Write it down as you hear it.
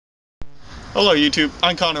Hello YouTube,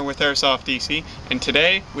 I'm Connor with Airsoftec, and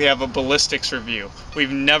today we have a ballistics review.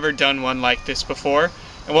 We've never done one like this before,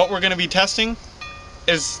 and what we're going to be testing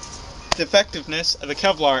is the effectiveness of the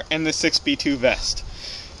Kevlar and the GB-2 vest.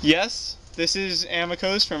 Yes, this is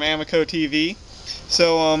Amico's from Amico TV,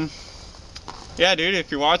 so yeah dude,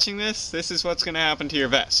 if you're watching this is what's going to happen to your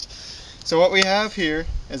vest. So what we have here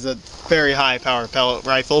is a very high power pellet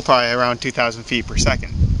rifle, probably around 2,000 feet per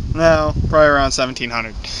second. No, probably around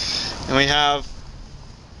 1,700. And we have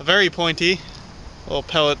a very pointy little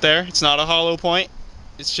pellet there. It's not a hollow point,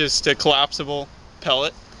 it's just a collapsible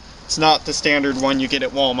pellet. It's not the standard one you get at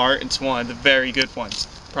Walmart, it's one of the very good ones.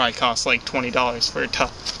 Probably costs like $20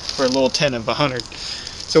 for a little tin of 100.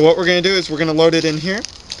 So what we're going to do is we're going to load it in here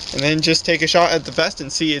and then just take a shot at the vest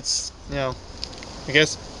and see its, I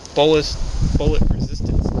guess, bullet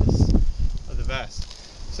resistance of the vest.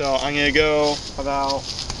 So I'm going to go about,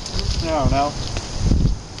 I don't know,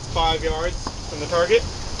 5 yards from the target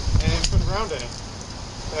and put a round in it.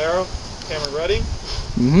 Arrow, camera ready.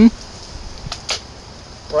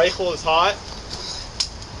 Rifle is hot.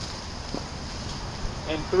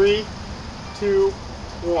 And 3, 2,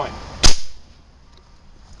 1.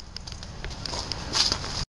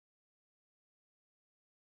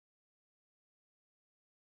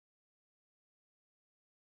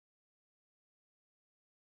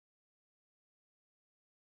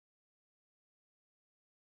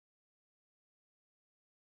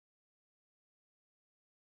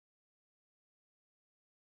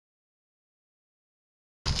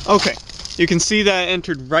 Okay, you can see that it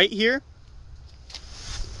entered right here.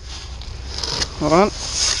 Hold on.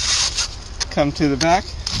 Come to the back.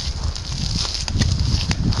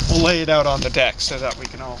 We'll lay it out on the deck so that we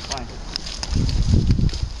can all find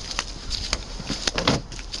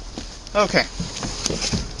it. Okay.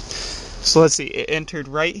 So let's see, it entered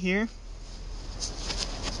right here.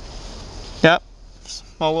 Yep.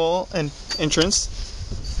 Small little entrance.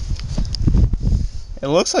 It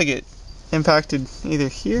looks like it impacted either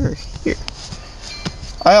here or here.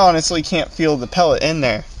 I honestly can't feel the pellet in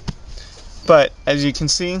there, but as you can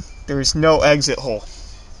see, there is no exit hole.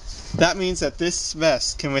 That means that this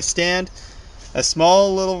vest can withstand a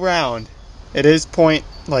small little round. It is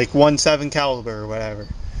 .17 caliber or whatever,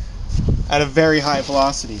 at a very high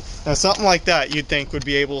velocity. Now something like that you'd think would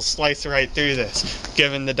be able to slice right through this,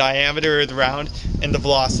 given the diameter of the round and the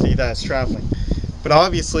velocity that it's traveling. But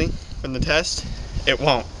obviously, from the test, it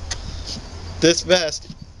won't. This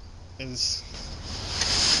vest is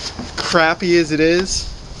crappy as it is,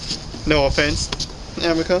 no offense,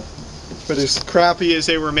 Amico, but as crappy as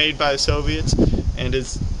they were made by the Soviets, and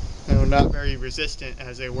as not very resistant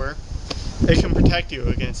as they were, it can protect you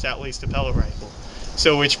against at least a pellet rifle.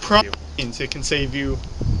 So which probably means it can save you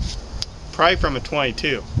probably from a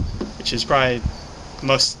 .22, which is probably the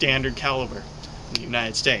most standard caliber in the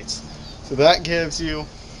United States. So that gives you,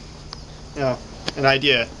 an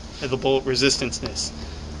idea of the bullet resistanceness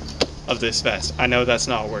of this vest. I know that's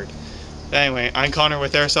not a word. But anyway, I'm Connor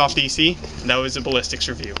with Airsoftec, and that was a ballistics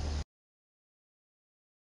review.